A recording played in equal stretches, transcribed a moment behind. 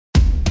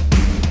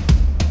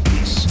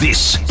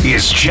This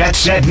is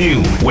Jets at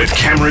Noon with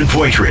Cameron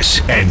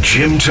Poitras and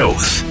Jim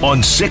Toth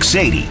on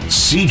 680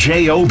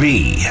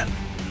 CJOB.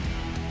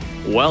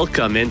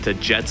 Welcome into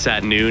Jets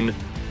at Noon.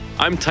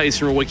 I'm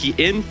Tyson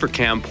in for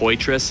Cam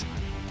Poitras.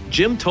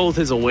 Jim Toth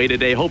is away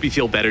today. Hope you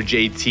feel better,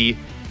 JT.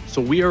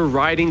 So we are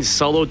riding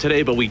solo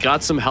today, but we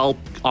got some help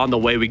on the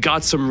way. We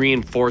got some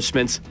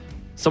reinforcements.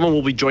 Someone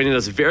will be joining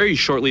us very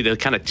shortly to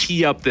kind of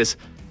tee up this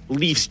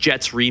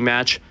Leafs-Jets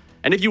rematch.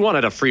 And if you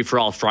wanted a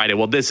free-for-all Friday,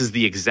 well, this is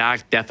the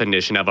exact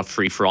definition of a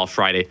free-for-all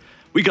Friday.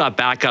 We got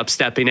backups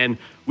stepping in.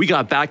 We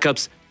got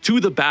backups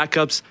to the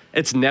backups.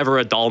 It's never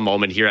a dull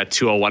moment here at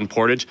 201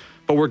 Portage.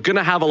 But we're going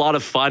to have a lot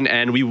of fun,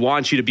 and we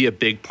want you to be a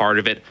big part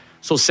of it.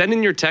 So send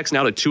in your text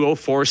now to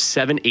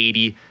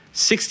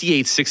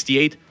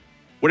 204-780-6868.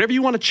 Whatever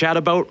you want to chat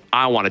about,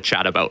 I want to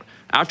chat about.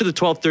 After the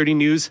 12:30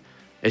 news,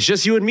 it's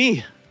just you and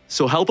me.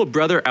 So help a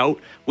brother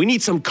out. We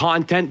need some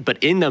content, but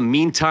in the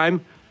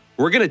meantime,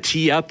 we're going to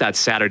tee up that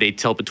Saturday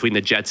tilt between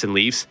the Jets and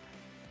Leafs.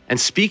 And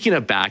speaking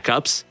of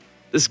backups,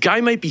 this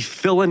guy might be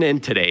filling in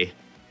today,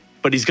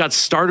 but he's got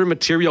starter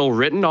material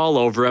written all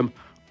over him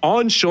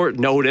on short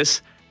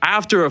notice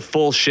after a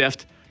full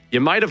shift.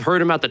 You might have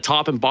heard him at the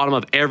top and bottom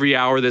of every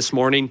hour this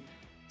morning.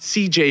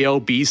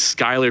 CJOB's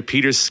Skylar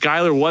Peters.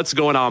 Skylar, what's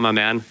going on, my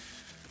man?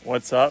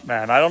 What's up,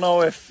 man? I don't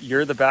know if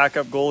you're the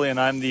backup goalie and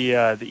I'm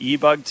the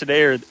E-bug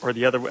today or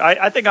the other way.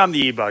 I think I'm the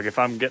E-bug if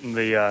I'm getting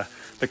the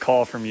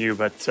call from you.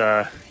 But,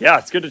 yeah,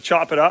 it's good to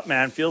chop it up,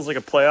 man. Feels like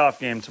a playoff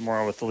game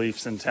tomorrow with the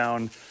Leafs in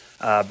town,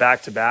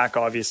 back-to-back,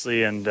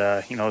 obviously. And,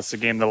 it's a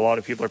game that a lot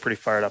of people are pretty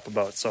fired up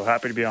about. So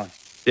happy to be on.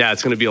 Yeah,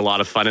 it's going to be a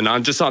lot of fun. And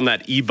on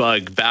that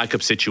E-bug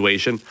backup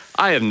situation,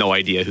 I have no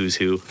idea who's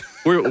who.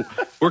 We're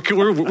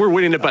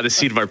winning it by the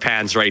seat of our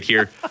pants right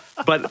here.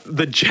 But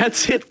the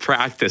Jets hit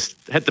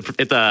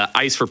the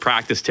ice for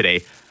practice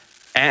today.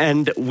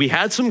 And we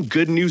had some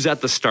good news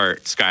at the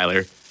start,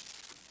 Skylar.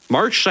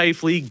 Mark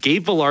Scheifele,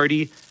 Gabe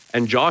Vilardi,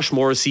 and Josh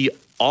Morrissey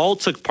all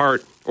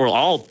started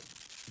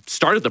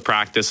the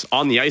practice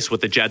on the ice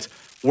with the Jets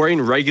wearing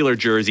regular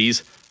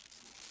jerseys.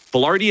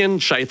 Vilardi and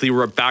Scheifele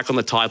were back on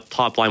the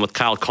top line with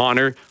Kyle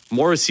Connor.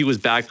 Morrissey was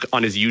back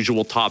on his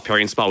usual top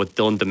pairing spot with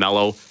Dylan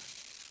DeMello.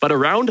 But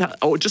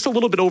just a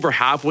little bit over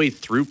halfway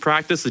through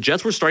practice, the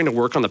Jets were starting to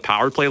work on the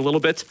power play a little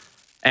bit.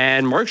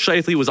 And Mark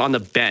Scheifele was on the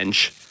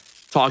bench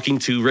talking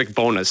to Rick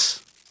Bowness.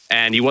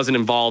 And he wasn't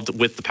involved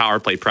with the power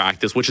play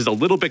practice, which is a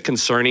little bit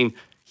concerning.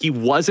 He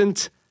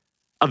wasn't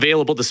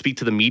available to speak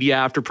to the media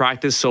after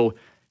practice. So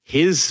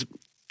his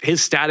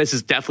status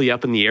is definitely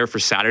up in the air for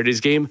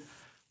Saturday's game.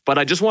 But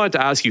I just wanted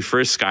to ask you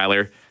first,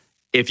 Skylar,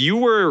 if you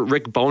were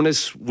Rick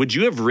Bowness, would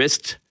you have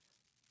risked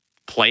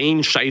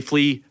playing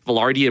Scheifele,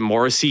 Vilardi, and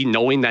Morrissey,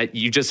 knowing that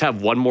you just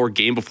have one more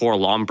game before a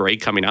long break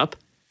coming up?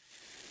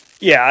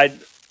 Yeah,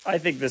 I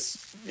think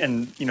this,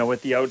 and,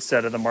 with the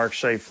outset of the Mark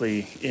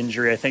Scheifele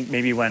injury, I think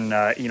maybe when,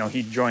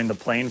 he joined the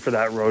plane for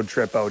that road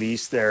trip out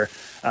east there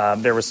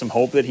was some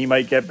hope that he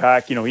might get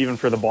back, even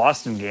for the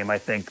Boston game. I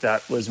think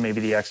that was maybe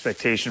the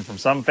expectation from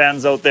some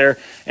fans out there.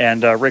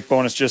 And Rick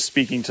Bowness just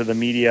speaking to the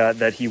media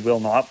that he will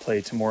not play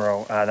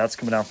tomorrow. That's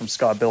coming down from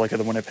Scott Billick of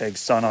the Winnipeg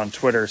Sun on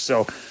Twitter.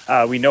 So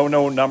we know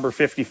no number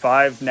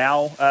 55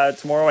 now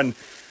tomorrow. And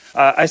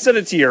I said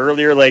it to you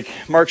earlier, like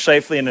Mark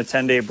Scheifele and a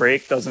 10-day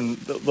break those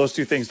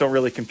two things don't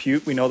really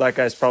compute. We know that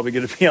guy's probably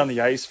going to be on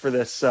the ice for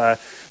this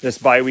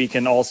bye week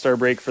and all-star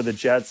break for the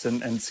Jets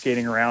and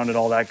skating around and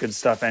all that good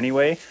stuff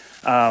anyway.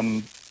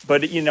 But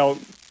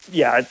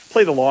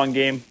play the long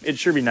game. It'd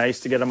sure be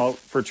nice to get him out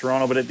for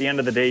Toronto, but at the end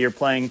of the day, you're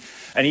playing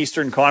an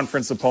Eastern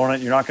Conference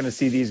opponent. You're not going to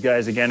see these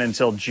guys again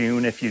until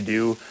June if you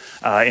do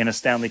in a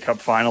Stanley Cup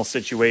final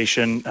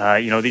situation.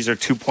 These are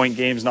 2-point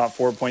games, not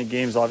 4-point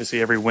games.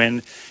 Obviously, every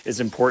win is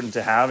important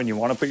to have, and you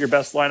want to put your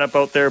best lineup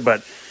out there,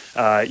 but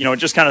it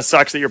just kind of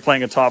sucks that you're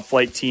playing a top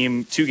flight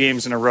team 2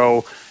 games in a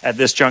row at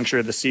this juncture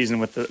of the season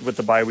with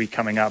the bye week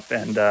coming up.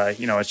 And,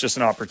 it's just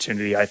an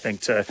opportunity, I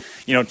think, to,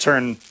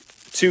 turn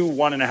 2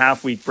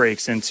 1.5 week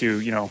breaks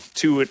into,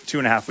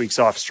 2.5 weeks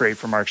off straight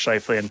for Mark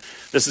Scheifele. And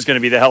this is going to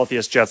be the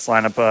healthiest Jets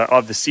lineup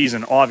of the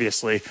season,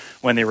 obviously,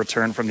 when they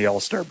return from the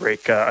All-Star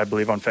break, I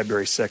believe on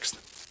February 6th.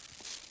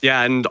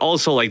 Yeah. And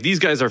also these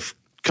guys are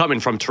coming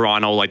from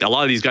Toronto. Like a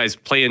lot of these guys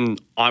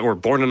were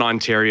born in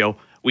Ontario.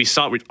 We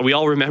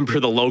all remember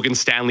the Logan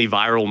Stanley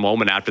viral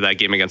moment after that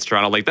game against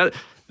Toronto. Like that,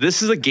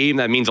 this is a game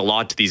that means a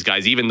lot to these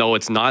guys, even though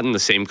it's not in the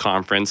same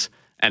conference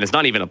and it's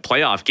not even a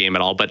playoff game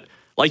at all. But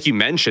like you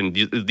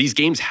mentioned, these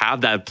games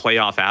have that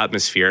playoff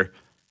atmosphere.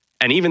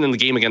 And even in the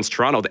game against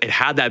Toronto, it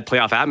had that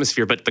playoff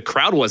atmosphere, but the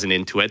crowd wasn't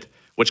into it,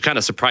 which kind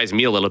of surprised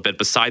me a little bit,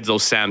 besides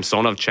those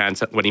Samsonov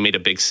chants when he made a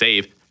big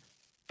save.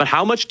 But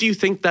how much do you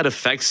think that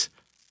affects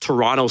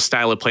Toronto's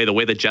style of play, the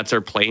way the Jets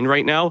are playing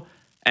right now?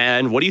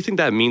 And what do you think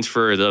that means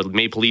for the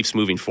Maple Leafs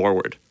moving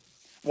forward?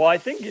 Well, I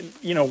think,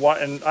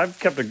 and I've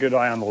kept a good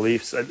eye on the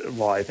Leafs.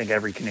 Well, I think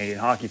every Canadian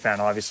hockey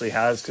fan obviously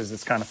has, because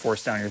it's kind of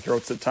forced down your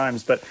throats at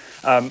times. But,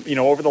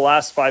 over the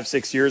last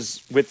 5-6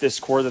 years with this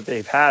core that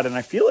they've had, and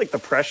I feel like the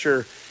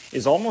pressure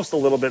is almost a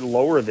little bit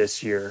lower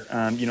this year.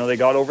 They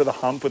got over the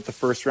hump with the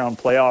first round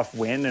playoff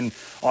win, and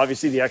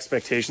obviously the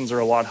expectations are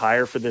a lot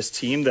higher for this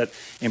team that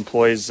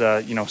employs,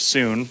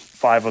 soon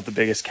 5 of the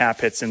biggest cap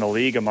hits in the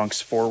league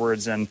amongst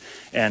forwards and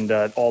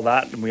all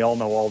that, and we all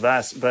know all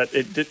that. But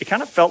it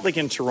kind of felt like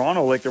in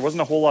Toronto, like there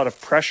wasn't a whole lot of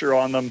pressure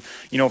on them,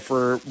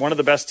 for one of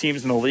the best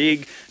teams in the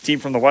league, team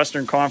from the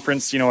Western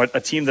Conference,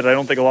 a team that I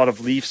don't think a lot of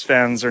Leafs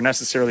fans are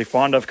necessarily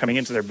fond of coming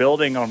into their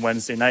building on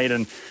Wednesday night.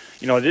 And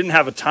it didn't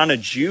have a ton of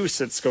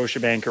juice at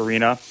Scotiabank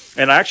Arena.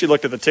 And I actually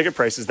looked at the ticket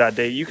prices that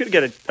day. You could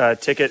get a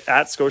ticket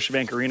at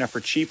Scotiabank Arena for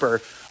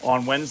cheaper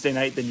on Wednesday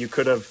night than you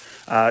could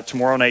have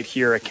tomorrow night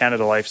here at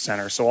Canada Life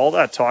Center. So all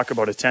that talk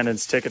about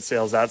attendance, ticket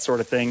sales, that sort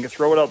of thing,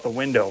 throw it out the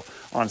window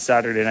on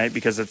Saturday night,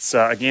 because it's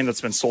a game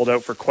that's been sold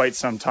out for quite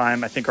some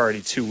time. I think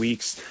already 2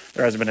 weeks.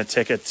 There hasn't been a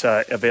ticket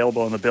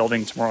available in the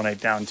building tomorrow night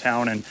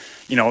downtown. And,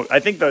 I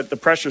think that the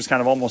pressure is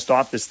kind of almost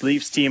off this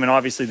Leafs team. And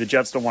obviously the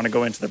Jets don't want to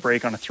go into the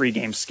break on a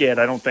 3-game skid.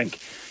 I don't think,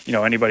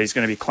 anybody's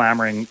going to be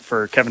clamoring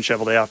for Kevin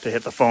Cheveldayoff to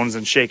hit the phones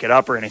and shake it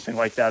up or anything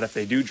like that if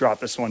they do drop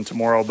this one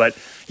tomorrow. But,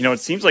 it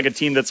seems like a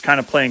team that's kind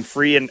of playing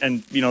free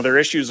and their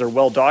issues are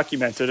well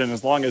documented. And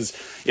as long as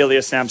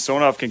Ilya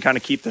Samsonov can kind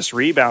of keep this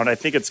rebound, I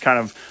think it's kind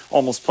of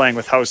almost playing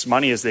with house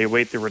money as they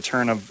await the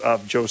return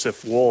of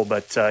Joseph Woll.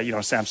 But,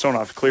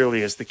 Samsonov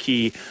clearly is the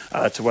key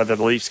to whether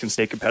the Leafs can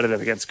stay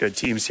competitive against good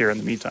teams here in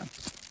the meantime.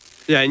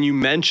 Yeah, and you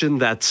mentioned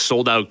that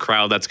sold-out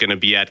crowd that's going to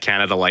be at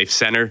Canada Life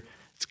Center.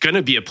 It's going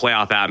to be a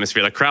playoff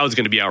atmosphere. The crowd's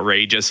going to be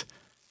outrageous.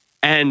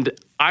 And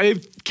I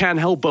can't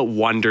help but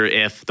wonder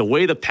if the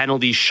way the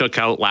penalties shook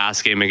out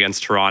last game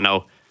against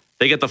Toronto,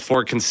 they get the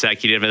 4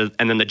 consecutive,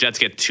 and then the Jets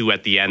get 2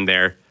 at the end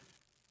there.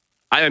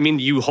 I mean,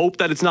 you hope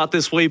that it's not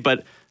this way,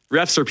 but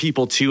refs are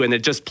people too, and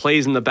it just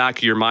plays in the back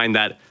of your mind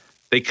that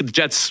the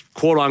Jets,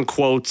 quote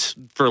unquote,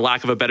 for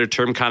lack of a better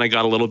term, kind of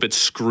got a little bit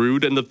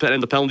screwed in the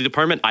penalty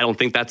department. I don't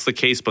think that's the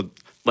case, but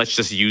let's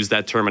just use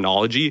that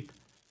terminology.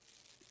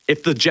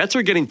 If the Jets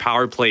are getting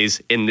power plays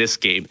in this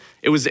game,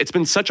 it's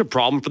been such a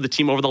problem for the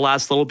team over the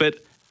last little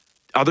bit.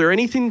 Are there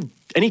any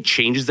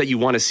changes that you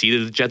want to see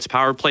to the Jets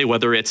power play,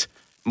 whether it's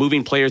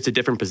moving players to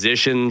different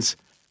positions,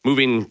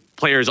 moving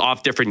players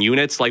off different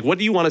units? Like, what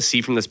do you want to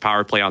see from this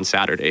power play on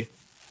Saturday?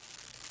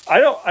 I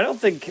don't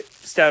think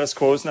status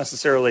quo is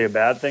necessarily a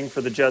bad thing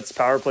for the Jets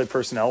power play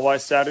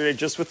personnel-wise Saturday,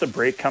 just with the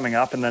break coming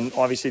up. And then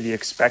obviously the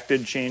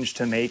expected change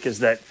to make is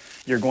that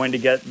you're going to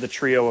get the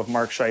trio of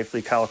Mark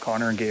Scheifele, Kyle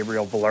Connor, and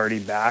Gabriel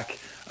Velarde back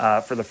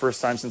for the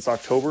first time since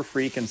October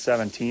freaking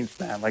 17th,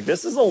 man. Like,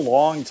 this is a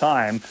long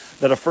time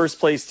that a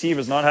first-place team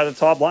has not had a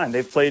top line.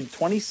 They've played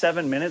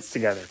 27 minutes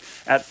together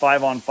at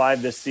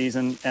 5-on-5 this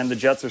season, and the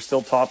Jets are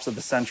still tops of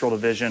the Central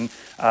Division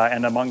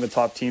and among the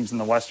top teams in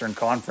the Western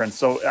Conference.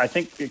 So I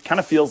think it kind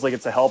of feels like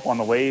it's a help on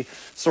the way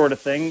sort of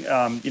thing.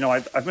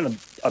 I've been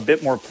a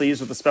bit more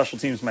pleased with the special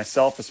teams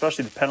myself,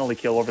 especially the penalty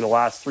kill over the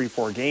last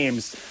 3-4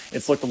 games.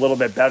 It's looked a little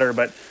bit better,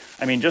 but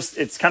I mean, just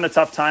it's kind of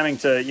tough timing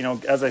to,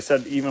 as I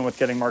said, even with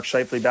getting Mark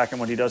Scheifele back and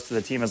what he does to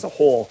the team as a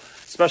whole,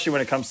 especially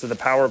when it comes to the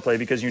power play,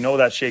 because that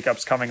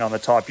shakeup's coming on the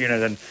top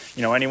unit. And,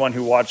 anyone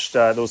who watched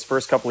those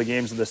first couple of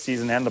games of the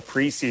season and the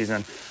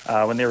preseason,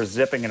 when they were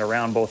zipping it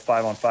around both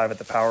 5-on-5 at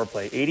the power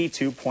play,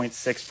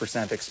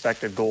 82.6%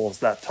 expected goals,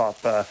 that top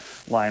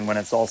line, when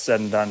it's all said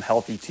and done,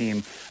 healthy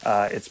team,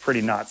 it's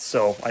pretty nuts.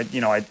 So, I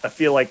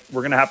feel like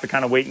we're going to have to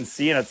kind of wait and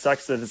see. And it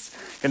sucks that it's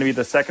going to be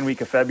the second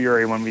week of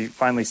February when we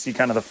finally see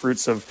kind of the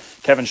fruits of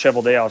Kevin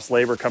Cheveldayoff's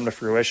labor come to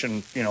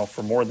fruition,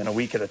 for more than a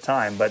week at a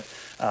time. But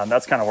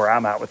that's kind of where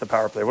I'm at with the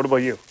power play. What about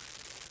you?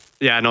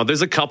 Yeah, no,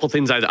 there's a couple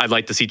things I'd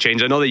like to see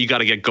change. I know that you got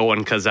to get going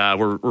because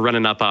we're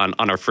running up on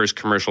our first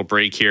commercial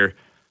break here.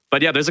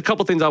 But yeah, there's a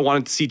couple things I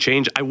wanted to see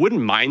change. I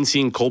wouldn't mind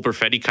seeing Cole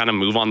Perfetti kind of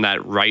move on the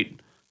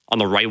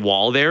right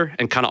wall there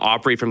and kind of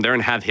operate from there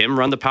and have him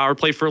run the power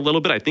play for a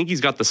little bit. I think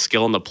he's got the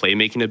skill and the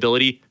playmaking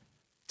ability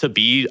to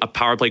be a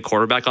power play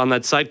quarterback on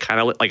that side, kind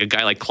of like a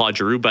guy like Claude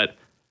Giroux. But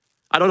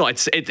I don't know.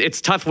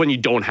 It's tough when you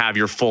don't have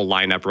your full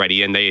lineup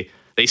ready, and they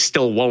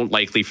still won't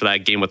likely for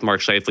that game with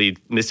Mark Scheifele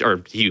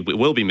or he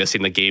will be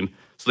missing the game,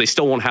 so they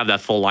still won't have that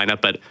full lineup.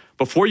 But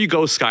before you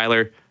go,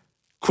 Skylar,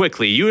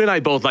 quickly, you and I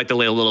both like to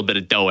lay a little bit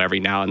of dough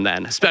every now and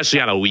then, especially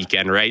on a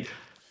weekend, right?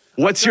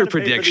 What's your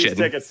prediction? Pay for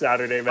these tickets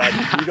Saturday, man.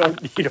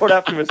 You don't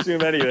have to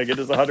assume anything. It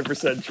is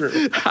 100%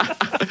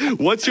 true.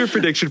 What's your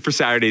prediction for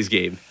Saturday's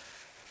game?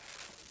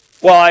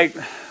 Well,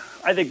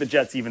 I think the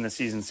Jets even the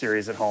season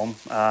series at home.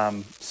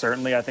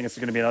 Certainly, I think it's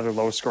going to be another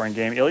low-scoring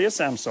game. Ilya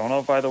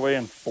Samsonov, by the way,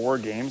 in 4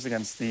 games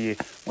against the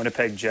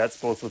Winnipeg Jets,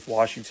 both with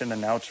Washington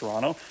and now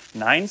Toronto,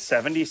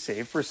 .970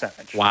 save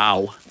percentage.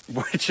 Wow,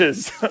 which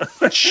is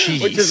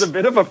a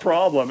bit of a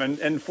problem.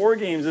 And 4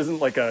 games isn't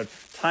like a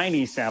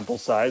tiny sample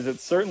size.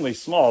 It's certainly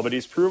small, but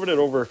he's proven it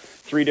over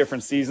 3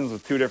 different seasons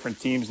with 2 different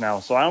teams now.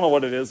 So I don't know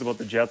what it is about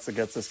the Jets that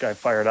gets this guy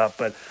fired up,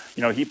 but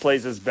he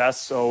plays his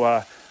best.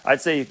 So I'd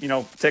say,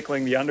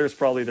 tickling the under is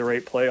probably the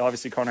right play.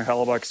 Obviously, Connor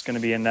Hellebuck's going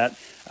to be in net.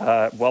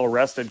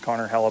 Well-rested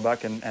Connor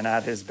Hellebuck and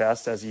at his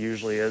best, as he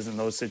usually is in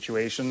those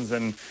situations.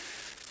 And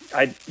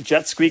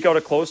Jets squeak out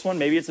a close one.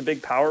 Maybe it's a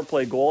big power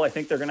play goal. I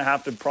think they're going to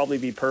have to probably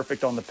be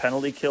perfect on the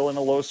penalty kill in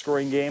a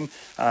low-scoring game.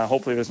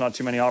 Hopefully there's not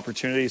too many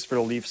opportunities for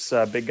the Leafs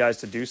big guys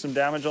to do some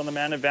damage on the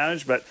man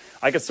advantage, but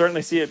I could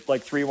certainly see it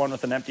like 3-1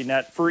 with an empty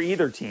net for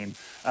either team.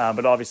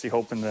 But obviously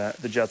hoping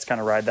the Jets kind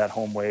of ride that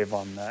home wave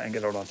on and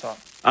get out on top.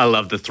 I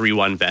love the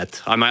 3-1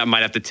 bet. I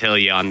might have to tell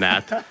you on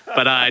that.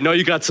 But I know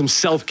you got some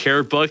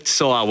self-care booked,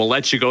 so we'll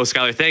let you go,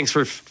 Skylar. Thanks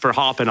for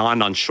hopping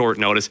on short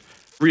notice.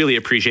 Really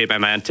appreciate it, my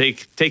man.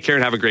 Take care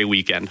and have a great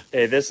weekend.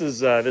 Hey, this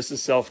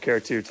is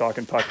self-care too,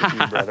 talking puck with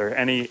you, brother.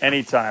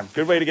 Anytime.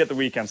 Good way to get the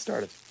weekend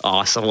started.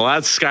 Awesome. Well,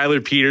 that's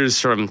Skylar Peters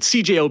from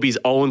CJOB's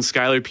own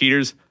Skylar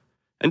Peters.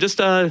 And just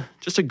a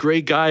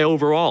great guy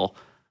overall.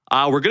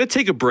 We're going to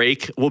take a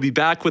break. We'll be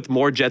back with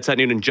more Jets at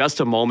Noon in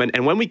just a moment.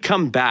 And when we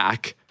come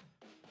back,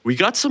 we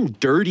got some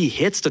dirty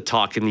hits to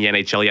talk in the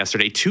NHL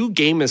yesterday. 2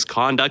 game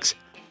misconducts.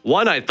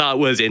 One I thought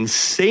was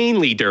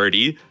insanely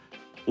dirty.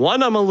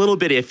 One I'm a little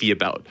bit iffy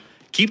about.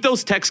 Keep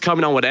those texts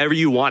coming on whatever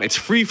you want. It's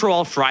free for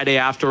all Friday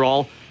after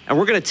all. And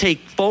we're going to take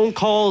phone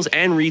calls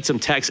and read some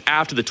texts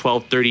after the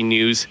 12:30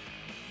 news.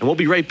 And we'll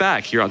be right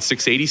back here on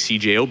 680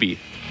 CJOB.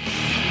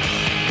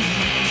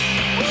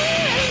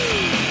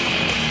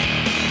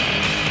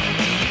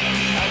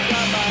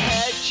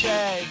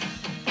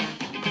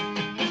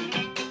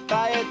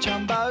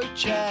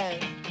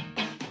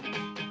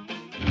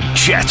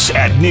 Jets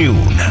at Noon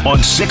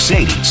on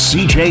 680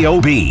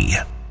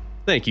 CJOB.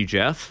 Thank you,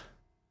 Jeff.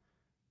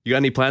 You got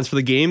any plans for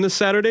the game this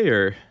Saturday,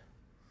 or?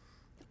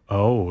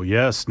 Oh,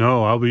 yes.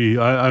 No,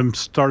 I'm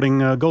starting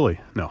goalie.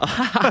 No.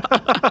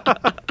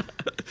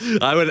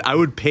 I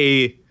would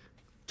pay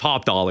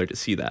top dollar to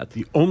see that.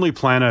 The only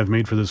plan I've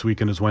made for this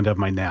weekend is when to have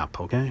my nap,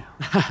 okay?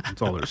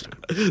 That's all there is to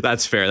it.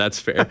 That's fair.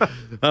 That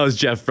was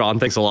Jeff Braun.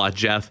 Thanks a lot,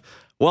 Jeff.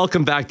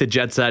 Welcome back to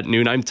Jets at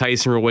Noon. I'm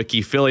Tyson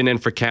Rewicki, filling in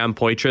for Cam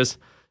Poitras.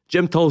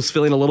 Jim Toe's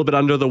feeling a little bit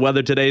under the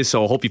weather today,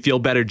 so I hope you feel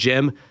better,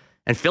 Jim.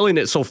 And filling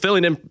in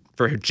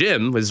for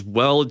Jim as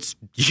well, it's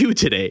you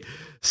today.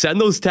 Send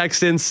those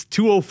texts in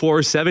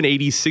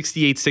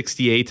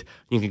 204-780-6868.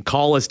 You can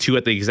call us too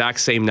at the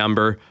exact same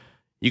number.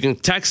 You can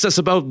text us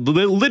about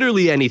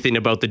literally anything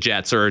about the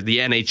Jets or the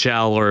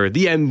NHL or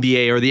the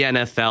NBA or the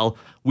NFL.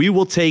 We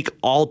will take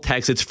all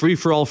texts. It's free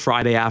for all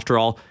Friday after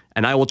all,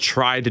 and I will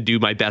try to do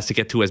my best to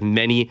get to as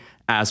many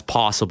as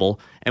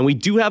possible. And we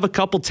do have a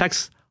couple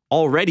texts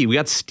already. We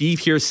got Steve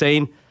here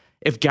saying,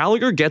 if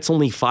Gallagher gets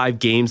only 5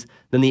 games,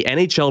 then the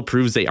NHL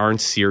proves they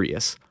aren't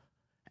serious.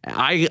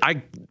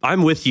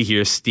 I'm with you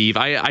here, Steve.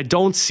 I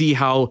don't see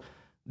how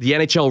the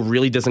NHL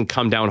really doesn't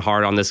come down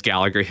hard on this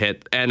Gallagher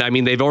hit. And I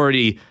mean, they've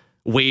already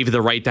waived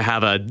the right to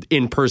have an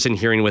in-person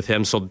hearing with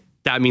him, so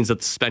that means that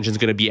the suspension is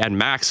going to be at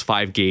max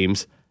 5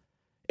 games.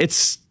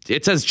 It's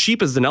as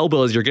cheap as an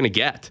elbow as you're going to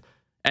get.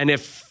 And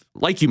if,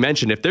 like you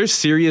mentioned, if they're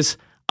serious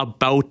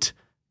about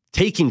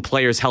taking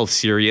players' health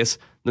serious,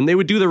 then they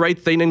would do the right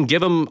thing and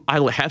give him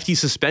a hefty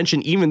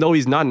suspension, even though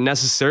he's not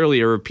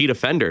necessarily a repeat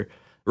offender.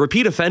 A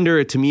repeat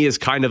offender, to me, is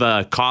kind of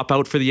a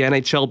cop-out for the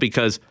NHL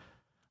because,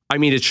 I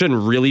mean, it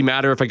shouldn't really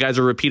matter if a guy's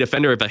a repeat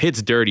offender. If a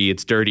hit's dirty,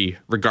 it's dirty,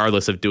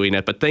 regardless of doing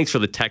it. But thanks for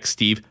the text,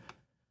 Steve.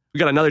 We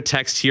got another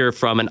text here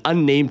from an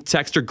unnamed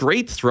texter.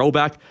 Great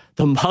throwback.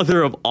 The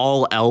mother of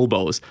all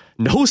elbows.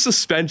 No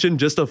suspension,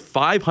 just a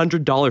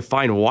 $500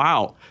 fine.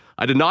 Wow.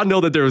 I did not know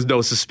that there was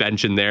no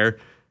suspension there.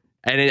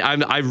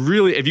 And I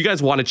really, if you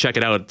guys want to check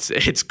it out,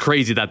 it's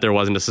crazy that there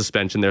wasn't a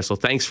suspension there. So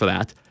thanks for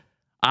that.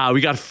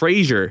 We got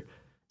Frazier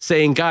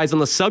saying, guys, on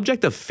the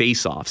subject of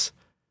face-offs,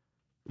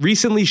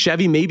 recently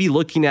Chevy may be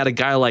looking at a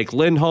guy like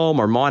Lindholm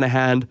or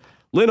Monahan.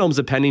 Lindholm's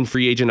a pending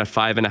free agent at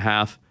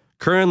 5.5,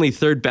 currently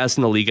 3rd best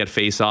in the league at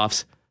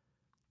face-offs.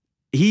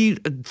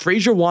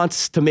 Frazier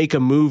wants to make a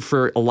move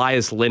for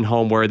Elias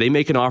Lindholm where they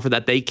make an offer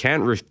that they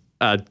can't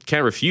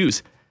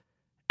refuse.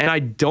 And I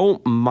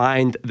don't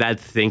mind that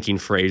thinking,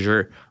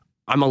 Frazier.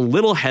 I'm a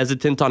little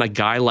hesitant on a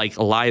guy like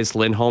Elias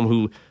Lindholm,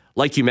 who,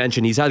 like you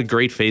mentioned, he's had a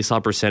great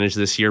faceoff percentage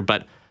this year,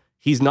 but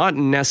he's not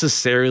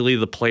necessarily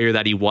the player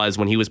that he was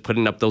when he was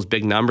putting up those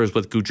big numbers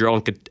with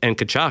Gaudreau and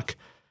Tkachuk.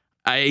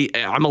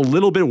 I'm a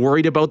little bit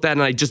worried about that,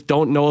 and I just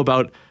don't know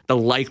about the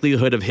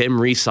likelihood of him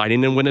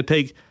re-signing in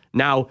Winnipeg.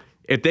 Now,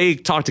 if they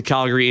talk to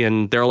Calgary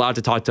and they're allowed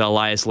to talk to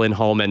Elias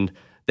Lindholm and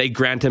they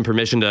grant him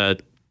permission to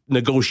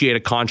negotiate a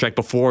contract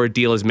before a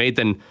deal is made,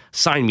 then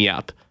sign me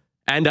up.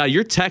 And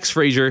your text,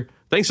 Frazier,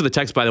 thanks for the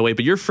text, by the way,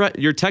 but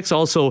your text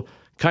also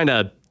kind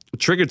of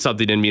triggered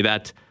something in me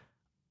that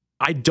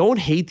I don't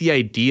hate the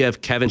idea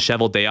of Kevin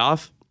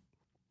Cheveldayoff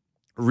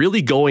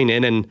really going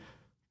in and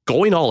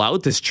going all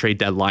out this trade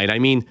deadline. I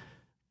mean,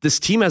 this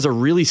team has a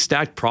really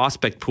stacked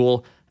prospect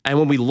pool, and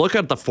when we look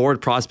at the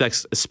forward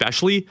prospects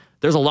especially,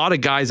 there's a lot of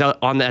guys out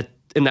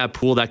in that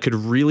pool that could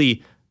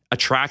really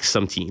attract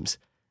some teams.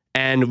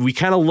 And we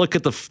kind of look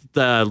at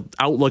the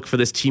outlook for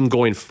this team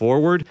going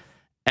forward,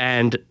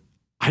 and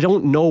I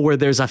don't know where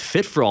there's a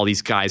fit for all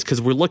these guys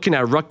because we're looking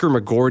at Rutger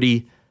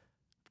McGorty,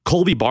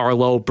 Colby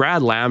Barlow,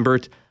 Brad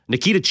Lambert,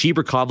 Nikita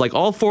Chibrikov. Like,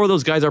 all 4 of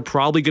those guys are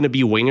probably going to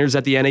be wingers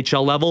at the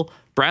NHL level.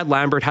 Brad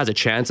Lambert has a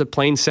chance at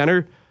playing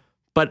center,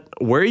 But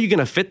where are you going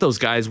to fit those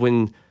guys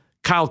when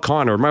Kyle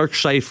Connor, Mark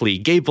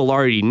Scheifele, Gabe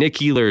Vilardi, Nick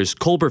Ehlers,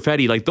 Cole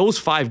Perfetti, like those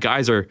 5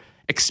 guys are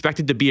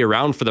expected to be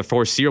around for the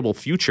foreseeable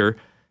future,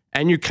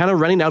 and you're kind of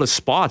running out of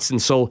spots.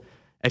 And so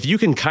if you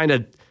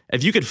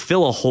could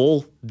fill a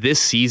hole this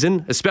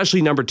season,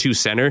 especially number 2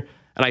 center,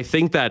 and I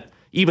think that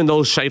even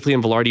though Scheifele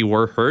and Vilardi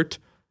were hurt,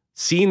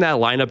 seeing that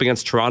lineup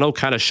against Toronto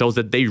kind of shows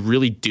that they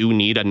really do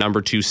need a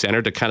number 2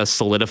 center to kind of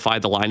solidify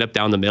the lineup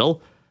down the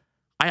middle.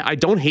 I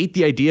don't hate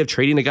the idea of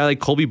trading a guy like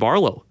Colby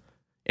Barlow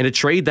in a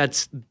trade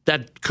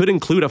that could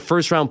include a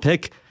first-round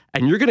pick,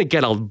 and you're going to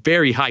get a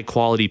very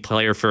high-quality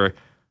player for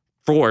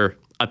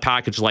a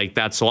package like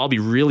that. So I'll be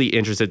really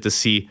interested to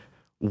see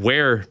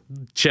where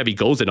Chevy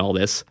goes in all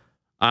this.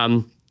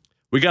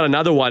 We got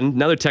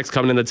another text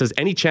coming in that says,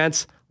 any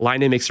chance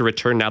Laine makes a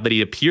return now that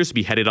he appears to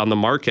be headed on the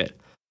market?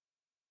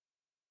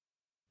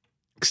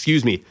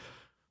 Excuse me.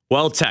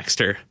 Well,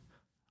 texter,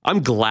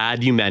 I'm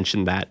glad you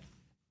mentioned that,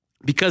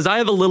 because I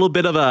have a little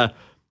bit of a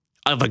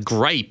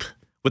gripe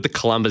with the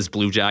Columbus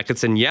Blue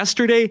Jackets. And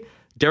yesterday,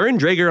 Darren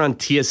Dreger on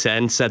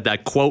TSN said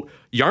that, quote,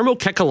 Jarmo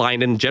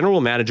Kekalainen,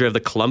 general manager of the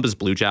Columbus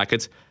Blue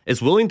Jackets,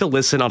 is willing to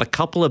listen on a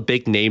couple of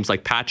big names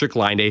like Patrick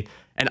Laine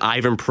and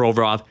Ivan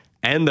Provorov,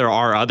 and there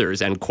are others,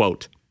 end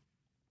quote.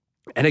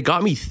 And it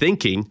got me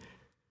thinking,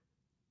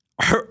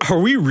 are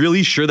we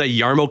really sure that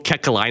Jarmo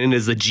Kekalainen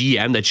is the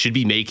GM that should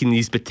be making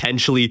these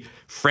potentially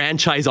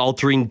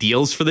franchise-altering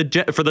deals for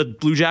the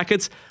Blue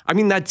Jackets? I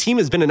mean, that team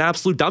has been an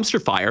absolute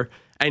dumpster fire,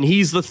 and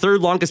he's the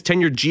 3rd longest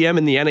tenured GM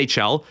in the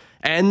NHL,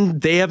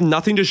 and they have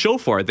nothing to show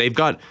for it. They've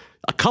got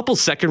a couple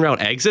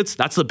second-round exits.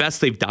 That's the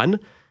best they've done,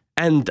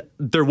 and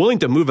they're willing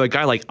to move a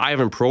guy like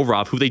Ivan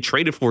Provorov, who they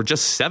traded for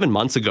just 7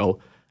 months ago,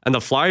 and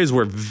the Flyers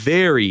were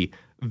very,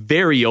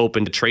 very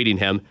open to trading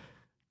him.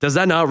 Does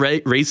that not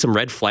raise some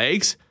red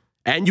flags?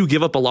 And you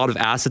give up a lot of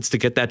assets to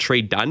get that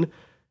trade done,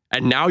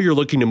 and now you're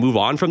looking to move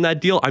on from that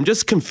deal. I'm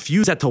just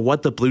confused as to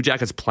what the Blue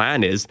Jackets'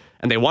 plan is,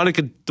 and they wanted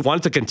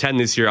to contend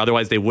this year.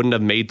 Otherwise, they wouldn't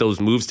have made those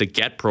moves to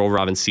get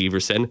Provorov and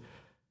Severson,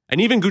 and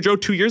even Gaudreau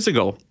 2 years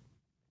ago.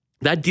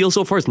 That deal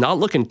so far is not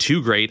looking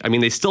too great. I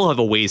mean, they still have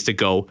a ways to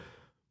go,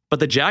 but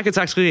the Jackets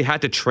actually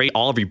had to trade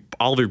Oliver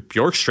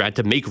Bjorkstrand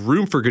to make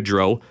room for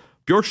Gaudreau.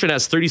 Bjorkstrand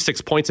has 36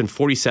 points in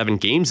 47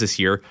 games this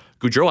year.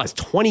 Gaudreau has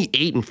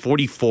 28 and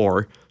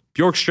 44.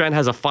 Bjorkstrand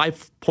has a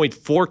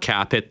 5.4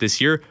 cap hit this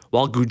year,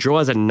 while Gaudreau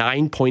has a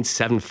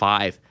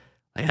 9.75.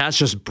 Like, that's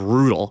just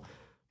brutal.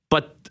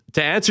 But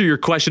to answer your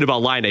question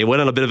about Laine, I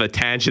went on a bit of a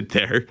tangent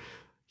there.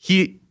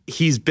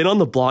 He's been on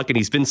the block, and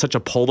he's been such a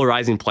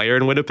polarizing player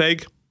in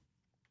Winnipeg,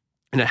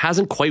 and it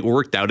hasn't quite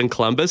worked out in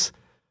Columbus.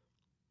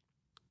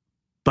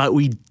 But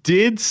we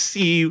did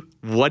see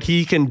what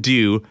he can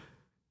do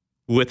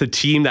with a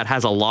team that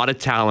has a lot of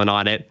talent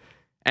on it.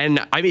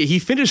 And I mean, he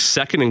finished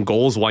 2nd in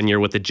goals 1 year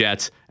with the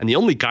Jets, and the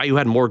only guy who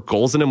had more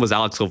goals than him was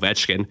Alex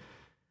Ovechkin.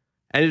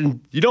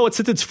 And you know what?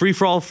 Since it's Free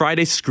for All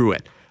Friday, screw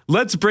it.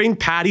 Let's bring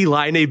Patty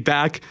Laine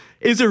back.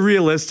 Is it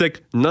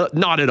realistic? No,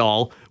 not at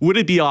all. Would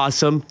it be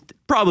awesome?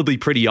 Probably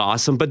pretty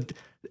awesome. But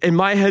in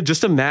my head,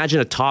 just imagine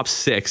a top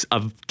 6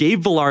 of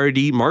Gabe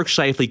Vilardi, Mark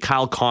Scheifele,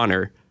 Kyle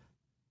Connor,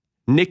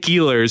 Nick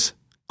Ehlers,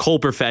 Cole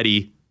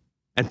Perfetti,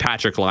 and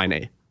Patrick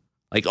Laine.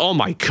 Like, oh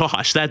my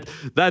gosh, that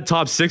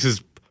top 6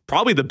 is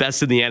probably the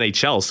best in the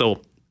NHL.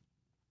 So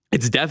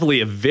it's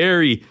definitely a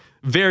very,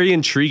 very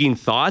intriguing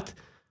thought,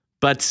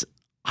 but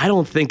I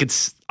don't think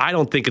it's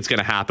going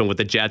to happen with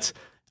the Jets.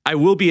 I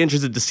will be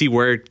interested to see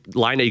where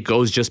Laine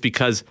goes, just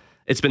because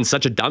it's been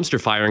such a dumpster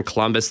fire in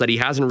Columbus that he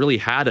hasn't really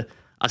had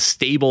a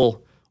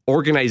stable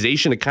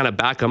organization to kind of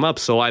back him up.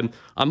 So I'm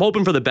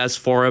hoping for the best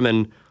for him,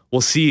 and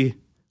we'll see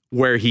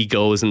where he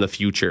goes in the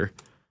future.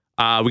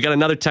 We got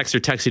another texter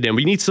texted in.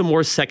 We need some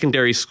more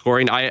secondary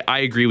scoring. I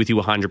agree with you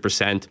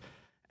 100%.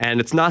 And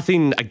it's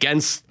nothing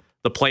against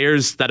the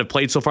players that have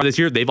played so far this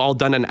year. They've all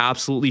done an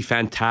absolutely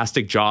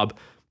fantastic job.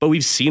 But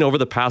we've seen over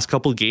the past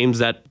couple of games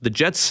that the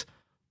Jets,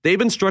 they've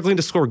been struggling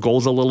to score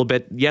goals a little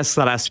bit. Yes,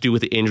 that has to do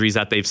with the injuries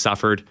that they've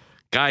suffered.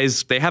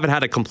 Guys, they haven't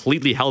had a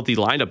completely healthy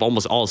lineup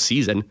almost all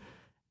season.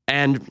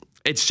 And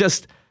it's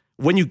just,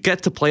 when you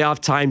get to playoff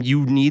time,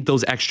 you need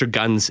those extra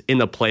guns in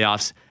the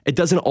playoffs. It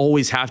doesn't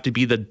always have to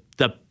be the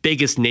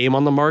biggest name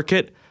on the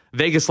market.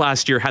 Vegas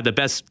last year had the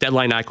best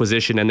deadline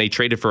acquisition, and they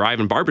traded for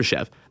Ivan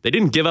Barbashev. They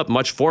didn't give up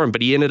much for him,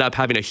 but he ended up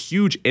having a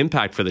huge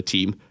impact for the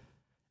team.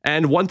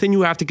 And one thing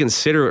you have to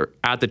consider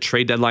at the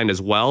trade deadline as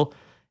well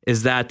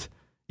is that,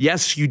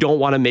 yes, you don't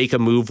want to make a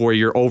move where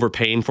you're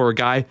overpaying for a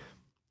guy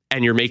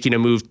and you're making a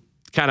move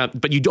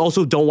but you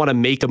also don't want to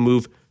make a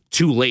move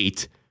too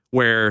late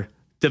where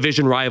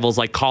division rivals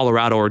like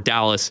Colorado or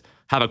Dallas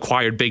have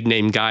acquired big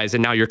name guys,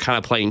 and now you're kind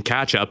of playing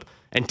catch up,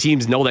 and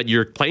teams know that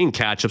you're playing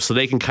catch up, so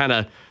they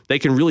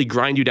can really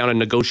grind you down in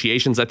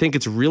negotiations. I think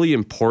it's really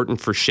important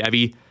for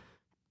Chevy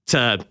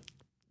to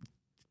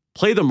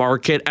play the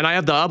market, and I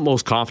have the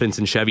utmost confidence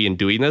in Chevy in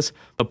doing this,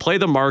 but play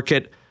the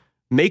market,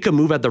 make a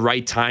move at the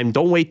right time.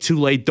 Don't wait too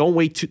late.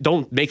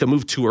 Don't make a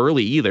move too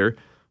early either.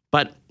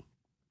 But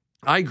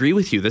I agree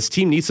with you. This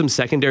team needs some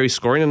secondary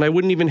scoring, and I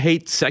wouldn't even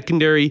hate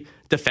secondary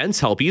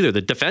defense help either.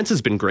 The defense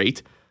has been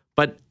great,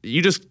 but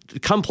you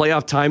just come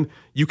playoff time,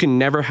 you can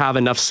never have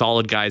enough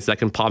solid guys that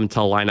can pop into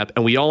the lineup.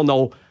 And we all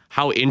know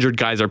how injured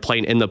guys are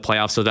playing in the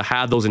playoffs. So to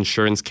have those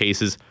insurance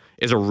cases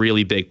is a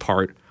really big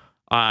part.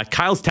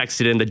 Kyle's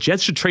texted in, the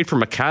Jets should trade for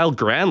Mikael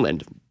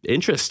Granlund.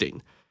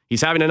 Interesting.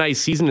 He's having a nice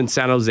season in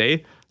San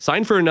Jose,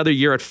 signed for another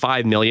year at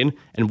 $5 million,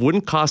 and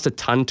wouldn't cost a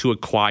ton to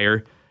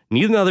acquire.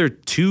 Need another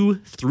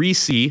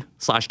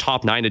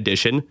 2-3C/top 9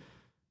 edition.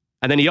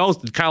 And then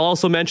Kyle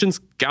also mentions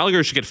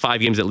Gallagher should get 5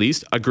 games at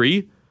least.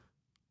 Agree.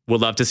 Would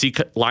love to see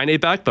Line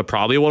back, but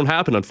probably won't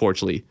happen,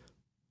 unfortunately.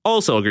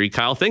 Also agree,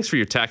 Kyle. Thanks for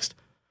your text.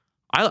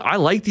 I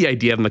like the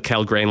idea of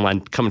Mikael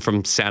Granlund coming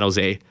from San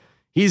Jose.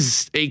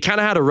 He kind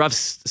of had a rough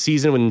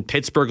season in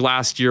Pittsburgh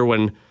last year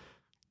when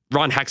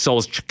Ron Hextall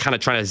was kind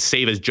of trying to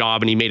save his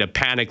job, and he made a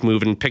panic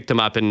move and picked him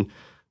up, and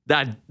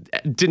that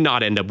did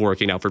not end up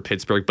working out for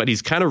Pittsburgh. But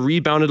he's kind of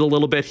rebounded a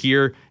little bit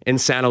here in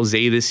San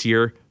Jose this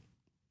year.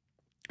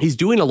 He's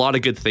doing a lot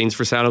of good things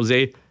for San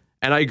Jose,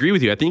 and I agree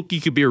with you. I think he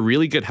could be a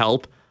really good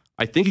help.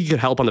 I think he could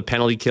help on the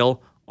penalty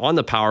kill, on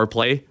the power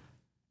play,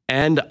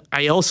 and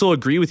I also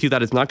agree with you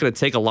that it's not going to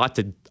take a lot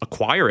to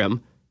acquire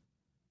him.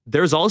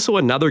 There's also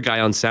another guy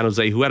on San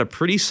Jose who had a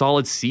pretty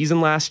solid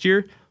season last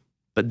year,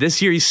 but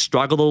this year he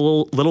struggled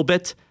a little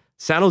bit.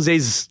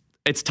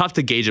 It's tough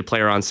to gauge a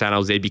player on San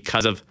Jose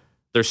because of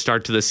their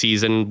start to the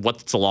season.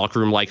 What's the locker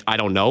room like? I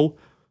don't know.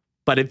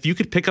 But if you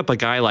could pick up a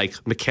guy like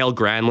Mikael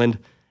Granlund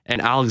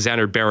and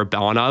Alexander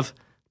Barabanov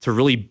to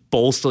really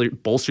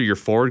bolster your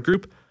forward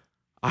group,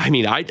 I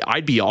mean,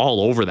 I'd be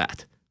all over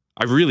that.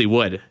 I really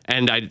would.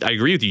 And I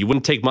agree with you. You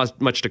wouldn't take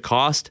much to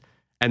cost.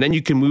 And then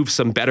you can move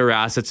some better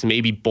assets and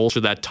maybe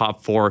bolster that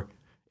top 4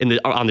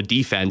 on the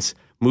defense.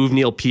 Move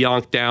Neil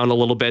Pionk down a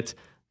little bit.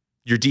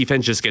 Your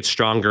defense just gets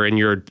stronger, and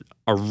you're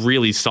a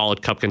really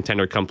solid cup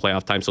contender come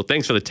playoff time. So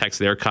thanks for the text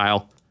there,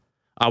 Kyle.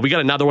 We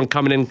got another one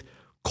coming in.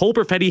 Cole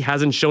Perfetti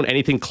hasn't shown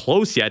anything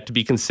close yet to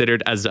be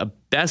considered as a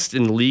best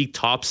in league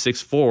top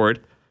 6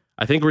 forward.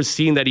 I think we're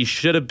seeing that he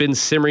should have been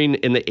simmering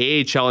in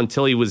the AHL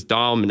until he was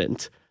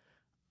dominant.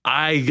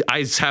 I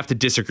just have to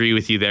disagree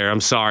with you there.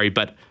 I'm sorry,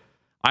 but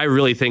I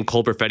really think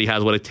Cole Perfetti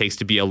has what it takes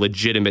to be a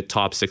legitimate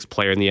top 6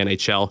 player in the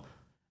NHL.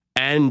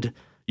 And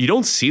you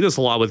don't see this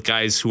a lot with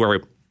guys who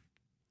are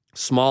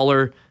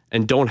smaller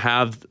and don't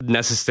have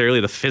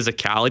necessarily the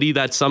physicality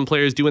that some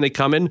players do when they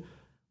come in.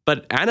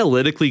 But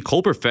analytically,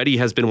 Cole Perfetti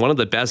has been one of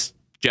the best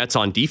Jets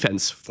on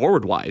defense,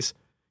 forward-wise.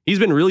 He's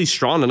been really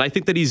strong, and I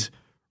think that he's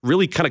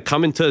really kind of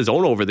come into his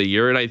own over the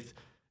year. And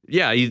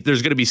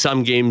there's going to be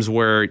some games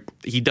where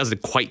he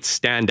doesn't quite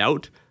stand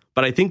out.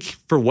 But I think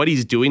for what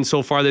he's doing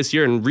so far this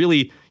year, and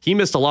really, he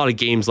missed a lot of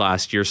games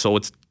last year, so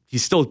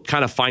he's still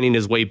kind of finding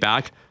his way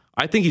back.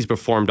 I think he's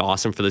performed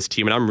awesome for this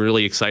team, and I'm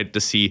really excited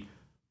to see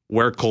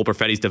where Cole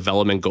Perfetti's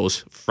development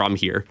goes from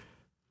here.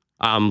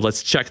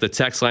 Let's check the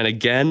text line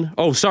again.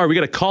 Oh, sorry, we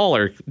got a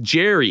caller.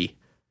 Jerry.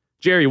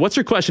 Jerry, what's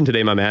your question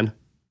today, my man?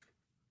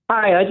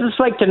 Hi, I'd just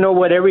like to know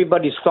what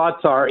everybody's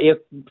thoughts are. If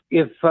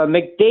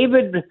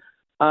McDavid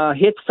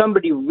hits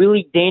somebody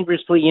really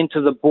dangerously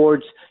into the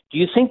boards, do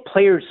you think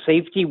player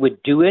safety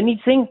would do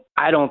anything?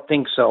 I don't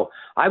think so.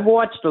 I've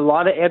watched a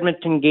lot of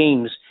Edmonton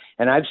games,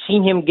 and I've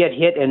seen him get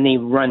hit, and they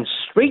run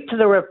straight to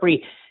the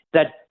referee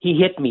that he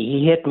hit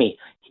me.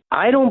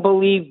 I don't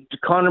believe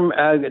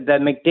that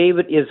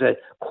McDavid is a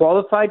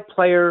qualified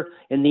player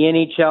in the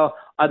NHL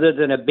other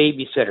than a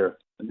babysitter.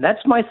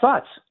 That's my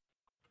thoughts.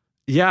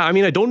 Yeah, I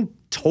mean, I don't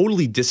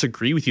totally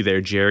disagree with you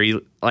there, Jerry.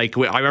 Like,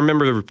 I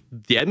remember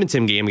the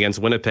Edmonton game against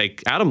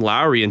Winnipeg. Adam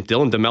Lowry and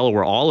Dylan DeMello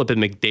were all up in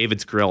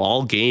McDavid's grill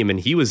all game, and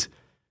he was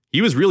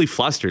really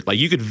flustered. Like,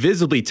 you could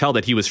visibly tell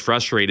that he was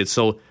frustrated.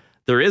 So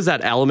there is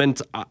that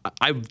element.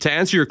 To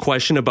answer your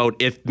question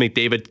about if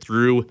McDavid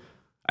threw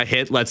a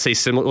hit, let's say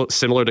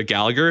similar to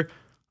Gallagher,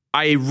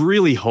 I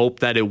really hope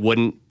that it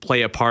wouldn't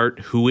play a part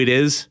who it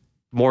is,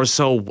 more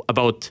so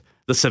about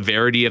the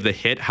severity of the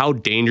hit. How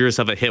dangerous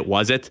of a hit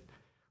was it?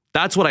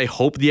 That's what I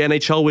hope the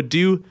NHL would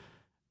do.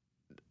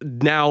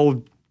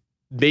 Now,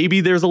 maybe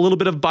there's a little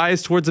bit of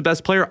bias towards the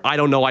best player. I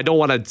don't know. I don't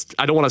want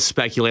to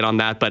speculate on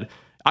that, but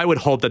I would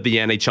hope that the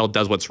NHL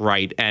does what's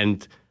right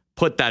and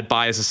put that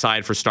bias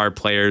aside for star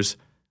players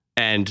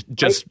and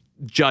just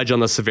judge on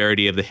the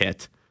severity of the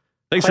hit.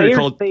 Thanks for your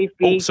call.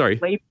 Oh,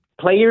 sorry.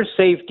 Player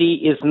safety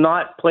is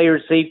not player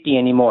safety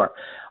anymore.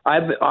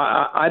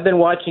 I've been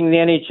watching the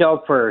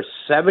NHL for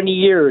 70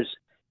 years,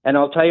 and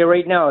I'll tell you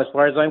right now, as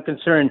far as I'm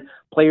concerned,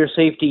 player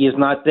safety is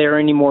not there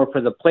anymore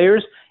for the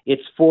players.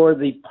 It's for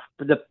the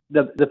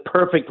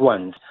perfect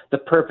ones. The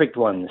perfect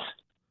ones.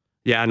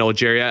 Yeah, no,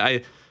 Jerry,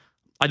 I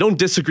don't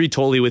disagree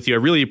totally with you. I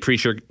really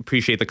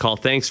appreciate the call.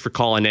 Thanks for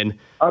calling in.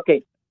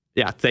 Okay.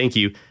 Yeah, thank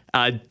you.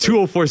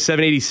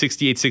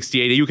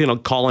 204-780-6868. You can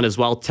call in as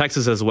well, text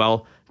us as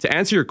well. To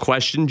answer your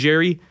question,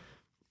 Jerry,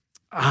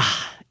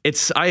 I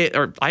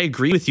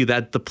agree with you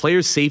that the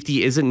player's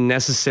safety isn't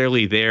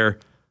necessarily there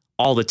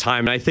all the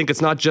time. And I think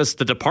it's not just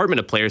the Department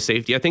of Player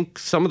Safety. I think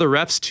some of the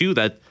refs too,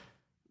 that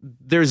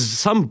there's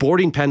some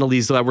boarding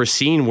penalties that we're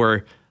seeing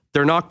where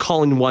they're not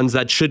calling ones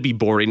that should be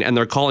boarding, and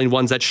they're calling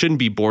ones that shouldn't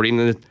be boarding.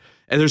 And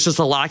there's just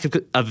a lack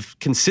of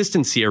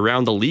consistency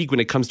around the league when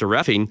it comes to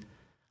reffing.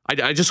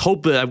 I just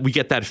hope that we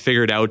get that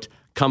figured out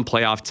come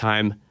playoff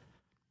time.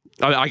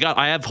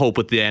 I have hope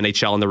with the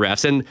NHL and the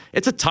refs, and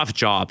it's a tough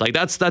job. Like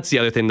that's the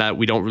other thing that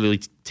we don't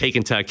really take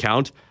into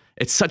account.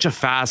 It's such a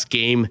fast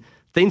game.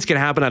 Things can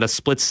happen at a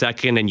split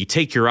second, and you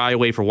take your eye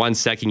away for 1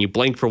 second, you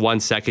blink for 1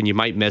 second, you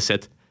might miss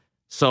it.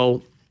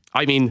 So,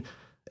 I mean,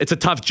 it's a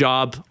tough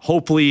job.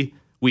 Hopefully,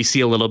 we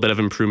see a little bit of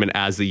improvement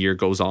as the year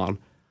goes on.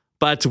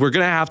 But we're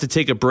going to have to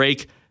take a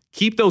break.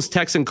 Keep those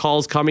texts and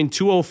calls coming,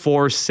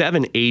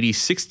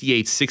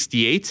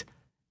 204-780-6868.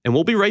 And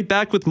we'll be right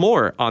back with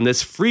more on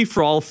this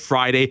Free-for-All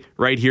Friday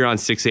right here on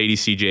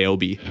 680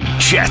 CJOB.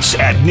 Jets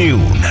at noon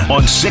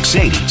on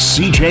 680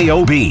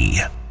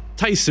 CJOB.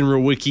 Tyson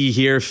Rewicki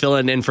here,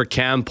 filling in for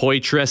Cam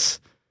Poitras.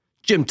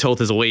 Jim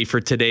Toth is away for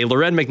today.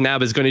 Loren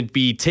McNabb is going to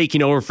be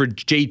taking over for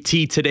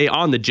JT today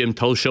on the Jim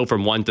Toth Show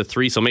from 1 to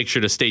 3, so make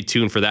sure to stay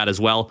tuned for that as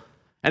well.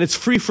 And it's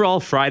Free-for-All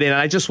Friday, and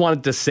I just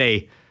wanted to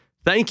say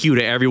thank you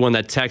to everyone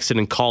that texted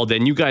and called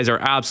in. You guys are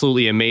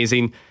absolutely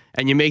amazing,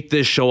 and you make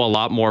this show a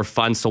lot more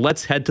fun. So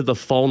let's head to the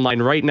phone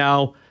line right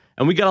now,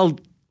 and we got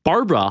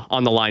Barbara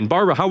on the line.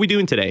 Barbara, how are we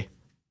doing today?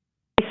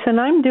 Tyson,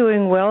 I'm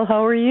doing well.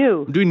 How are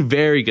you? I'm doing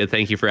very good.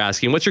 Thank you for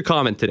asking. What's your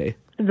comment today?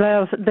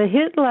 The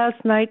hit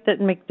last night that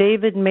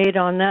McDavid made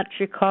on that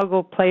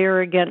Chicago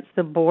player against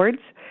the boards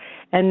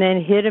and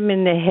then hit him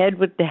in the head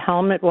with the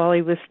helmet while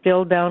he was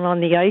still down on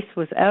the ice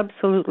was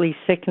absolutely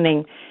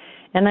sickening.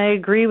 And I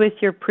agree with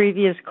your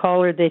previous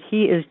caller that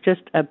he is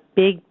just a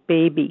big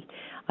baby.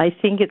 I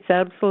think it's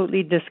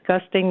absolutely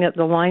disgusting that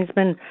the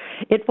linesman,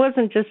 it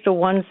wasn't just a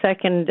 1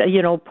 second,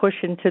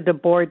 push into the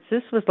boards.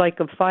 This was like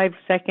a 5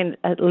 second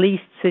at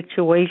least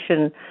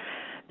situation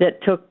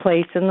that took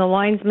place. And the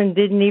linesman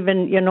didn't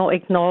even,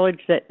 acknowledge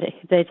that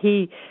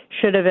he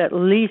should have at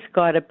least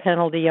got a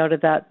penalty out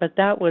of that. But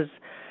that was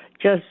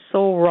just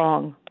so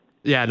wrong.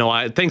 Yeah,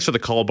 no, thanks for the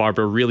call,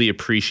 Barbara. Really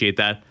appreciate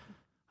that.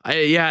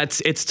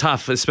 It's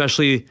tough,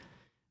 especially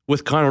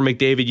with Connor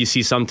McDavid. You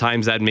see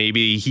sometimes that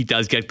maybe he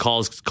does get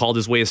called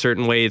his way a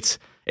certain way. It's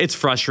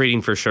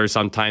frustrating for sure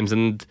sometimes,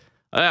 and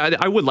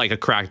I would like a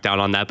crackdown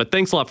on that. But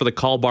thanks a lot for the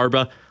call,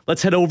 Barbara.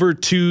 Let's head over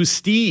to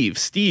Steve.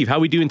 Steve, how are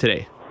we doing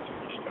today?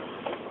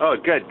 Oh,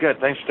 good.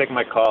 Thanks for taking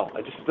my call.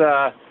 I just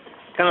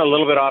kind of a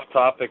little bit off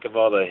topic of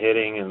all the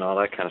hitting and all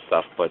that kind of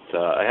stuff, but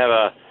I have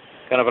a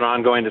kind of an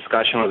ongoing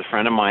discussion with a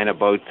friend of mine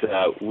about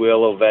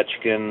will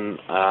Ovechkin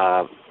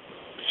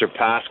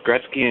surpass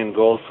Gretzky in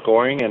goal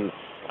scoring, and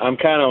I'm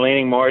kind of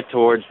leaning more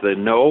towards the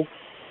no,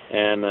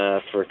 and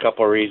for a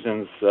couple of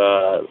reasons.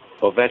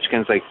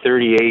 Ovechkin's like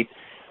 38.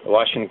 The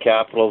Washington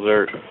Capitals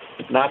are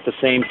not the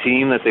same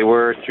team that they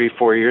were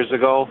 3-4 years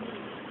ago.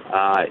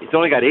 He's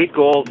only got 8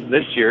 goals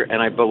this year,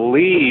 and I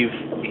believe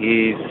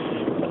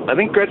I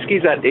think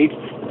Gretzky's at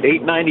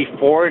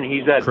 894, and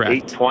he's at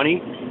Correct.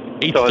 820.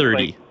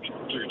 830.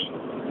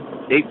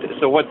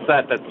 So what's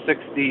that? That's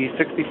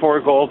 64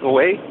 goals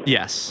away?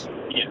 Yes.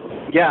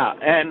 Yeah,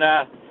 and,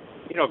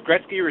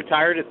 Gretzky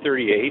retired at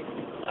 38.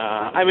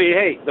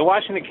 Hey, the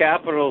Washington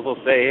Capitals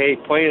will say, hey,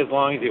 play as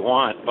long as you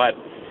want, but,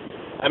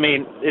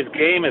 his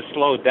game has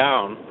slowed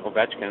down,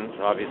 Ovechkin's,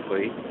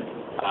 obviously.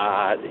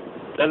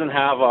 Doesn't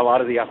have a lot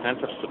of the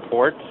offensive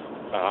support.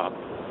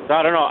 So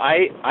I don't know.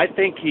 I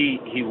think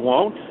he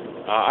won't.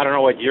 I don't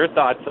know what your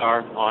thoughts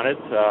are on it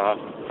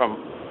from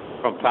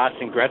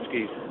passing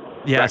Gretzky's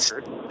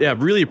record. Yeah,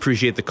 really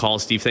appreciate the call,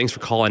 Steve. Thanks for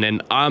calling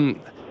in.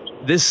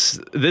 This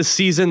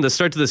season, the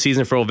start to the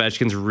season for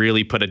Ovechkin's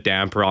really put a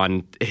damper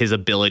on his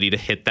ability to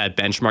hit that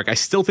benchmark. I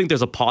still think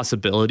there's a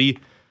possibility.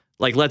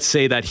 Like, let's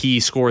say that he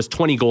scores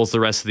 20 goals the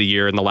rest of the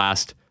year in the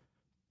last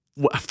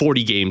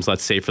 40 games,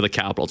 let's say, for the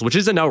Capitals, which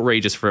isn't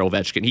outrageous for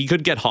Ovechkin. He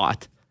could get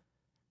hot.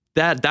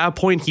 At that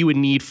point, he would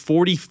need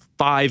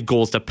 45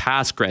 goals to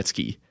pass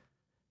Gretzky.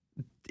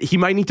 He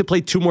might need to play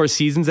 2 more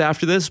seasons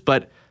after this,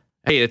 but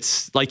hey,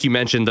 it's like you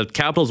mentioned, the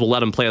Capitals will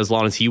let him play as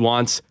long as he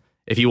wants.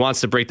 If he wants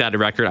to break that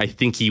record, I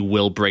think he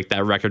will break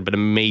that record, but it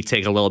may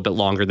take a little bit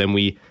longer than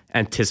we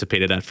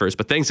anticipated at first.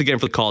 But thanks again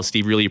for the call,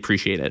 Steve. Really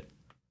appreciate it.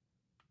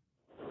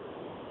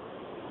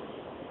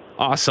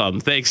 Awesome.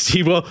 Thanks,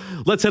 Steve. Well,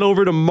 let's head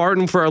over to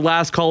Martin for our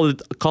last call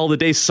of the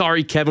day.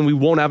 Sorry, Kevin, we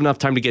won't have enough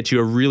time to get to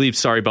you. I'm really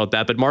sorry about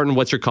that. But Martin,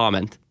 what's your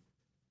comment?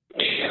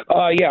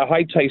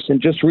 Hi, Tyson.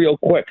 Just real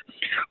quick.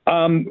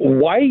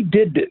 Why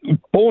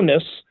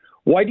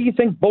do you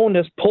think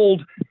Bonus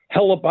pulled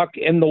Hellebuck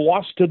in the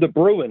loss to the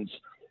Bruins?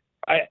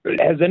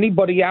 Has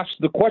anybody asked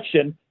the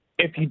question,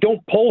 if you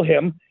don't pull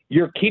him,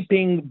 you're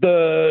keeping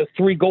the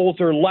 3 goals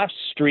or less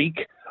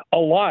streak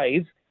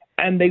alive,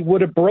 and they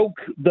would have broke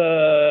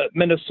the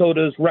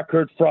Minnesota's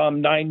record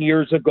from 9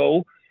 years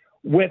ago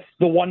with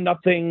the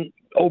 1-0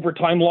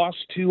 overtime loss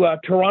to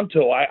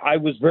Toronto. I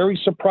was very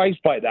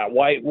surprised by that.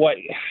 Why?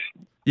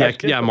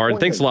 Yeah, Martin,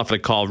 thanks a lot for the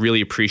call.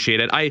 Really appreciate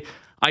it. I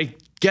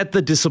get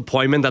the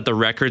disappointment that the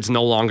record's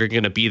no longer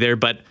going to be there,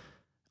 but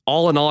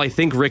all in all, I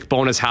think Rick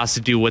Bowness has to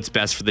do what's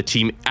best for the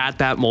team at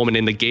that moment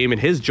in the game, and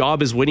his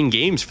job is winning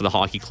games for the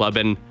hockey club.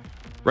 And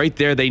right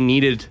there, they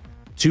needed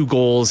 2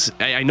 goals.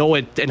 I know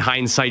it in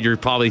hindsight, you're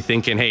probably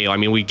thinking, hey, I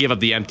mean, we give up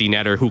the empty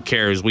netter. Who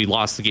cares? We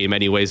lost the game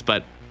anyways.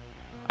 But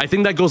I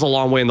think that goes a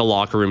long way in the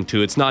locker room,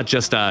 too. It's not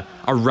just a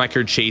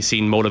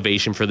record-chasing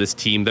motivation for this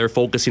team. They're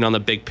focusing on the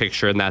big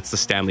picture, and that's the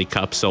Stanley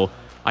Cup. So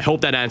I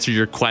hope that answered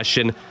your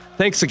question.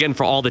 Thanks again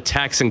for all the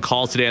texts and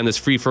calls today on this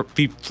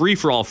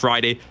Free-for-All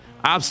Friday.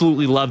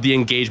 Absolutely love the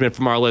engagement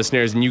from our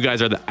listeners, and you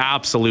guys are the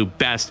absolute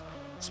best.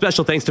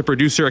 Special thanks to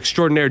producer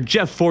extraordinaire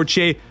Jeff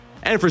Fortier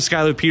and for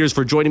Skylar Peters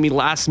for joining me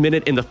last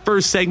minute in the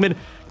first segment.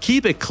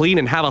 Keep it clean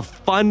and have a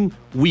fun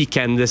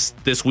weekend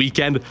this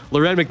weekend.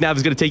 Lorraine McNabb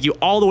is going to take you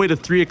all the way to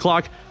 3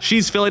 o'clock.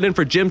 She's filling in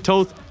for Jim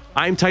Toth.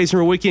 I'm Tyson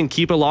Rowicki, and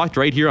keep it locked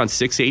right here on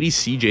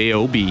 680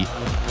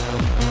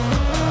 CJOB.